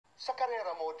Sa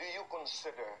karera mo, do you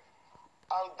consider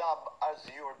Aldab as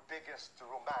your biggest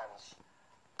romance?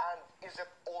 And is it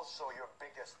also your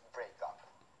biggest breakup?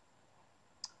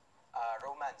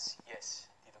 Romance, yes,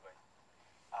 Tito Boy.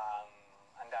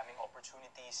 Ang daming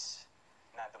opportunities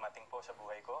na dumating po sa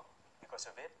buhay ko. Because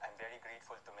of it, I'm very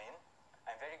grateful to Maine.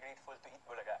 I'm very grateful to Eat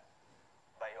Bulaga.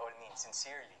 By all means,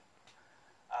 sincerely.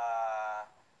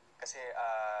 Kasi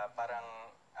parang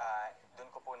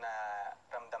doon ko po na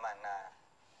ramdaman na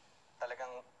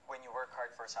talagang when you work hard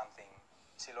for something,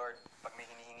 si Lord, pag may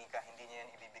hinihingi ka, hindi niya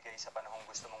yan ibibigay sa panahong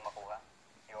gusto mong makuha.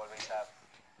 He always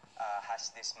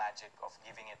has this magic of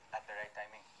giving it at the right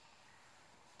timing.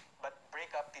 But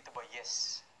breakup, Tito Boy,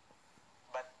 yes.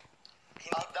 But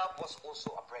Aldab was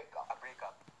also a breakup. A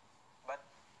breakup. But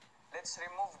let's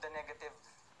remove the negative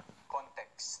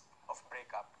context of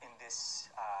breakup in this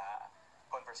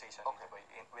conversation, Okay, Tito Boy,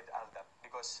 with Aldab.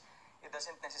 Because it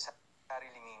doesn't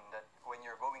necessarily mean that when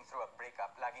you're going through a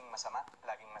breakup, laging masama,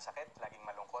 laging masakit, laging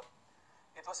malungkot.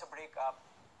 It was a breakup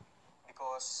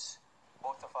because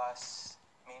both of us,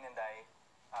 Maine and I,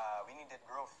 we needed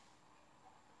growth.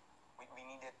 We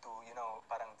needed to,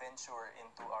 parang venture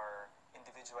into our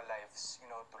individual lives,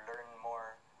 to learn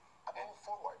more And move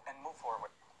forward. and move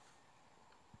forward.